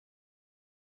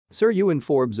Sir Ewan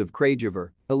Forbes of Craigievar,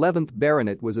 11th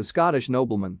Baronet, was a Scottish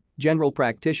nobleman, general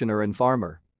practitioner and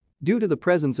farmer. Due to the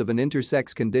presence of an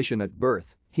intersex condition at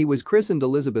birth, he was christened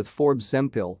Elizabeth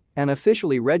Forbes-Sempill and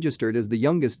officially registered as the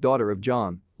youngest daughter of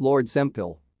John, Lord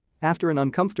Sempill. After an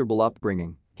uncomfortable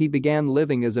upbringing, he began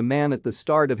living as a man at the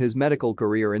start of his medical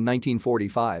career in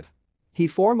 1945. He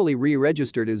formally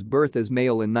re-registered his birth as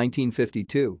male in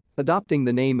 1952, adopting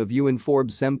the name of Ewan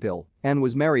Forbes-Sempill, and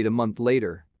was married a month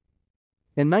later.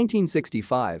 In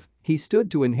 1965, he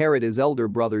stood to inherit his elder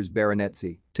brother's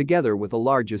baronetcy, together with a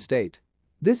large estate.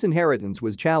 This inheritance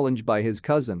was challenged by his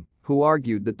cousin, who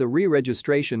argued that the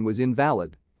re-registration was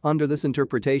invalid. Under this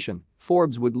interpretation,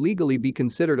 Forbes would legally be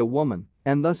considered a woman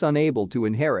and thus unable to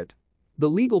inherit. The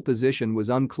legal position was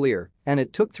unclear, and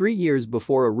it took 3 years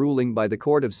before a ruling by the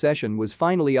Court of Session was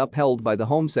finally upheld by the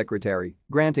Home Secretary,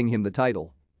 granting him the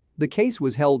title. The case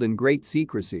was held in great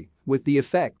secrecy, with the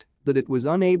effect that it was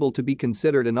unable to be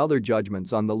considered in other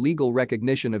judgments on the legal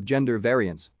recognition of gender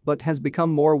variance, but has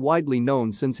become more widely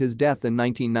known since his death in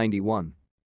 1991.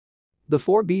 The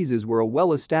Forbeses were a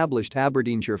well-established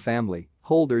Aberdeenshire family,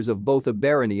 holders of both a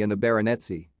barony and a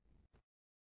baronetcy.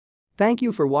 Thank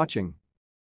you for watching.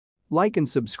 Like and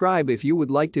subscribe if you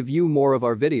would like to view more of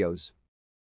our videos.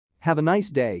 Have a nice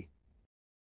day.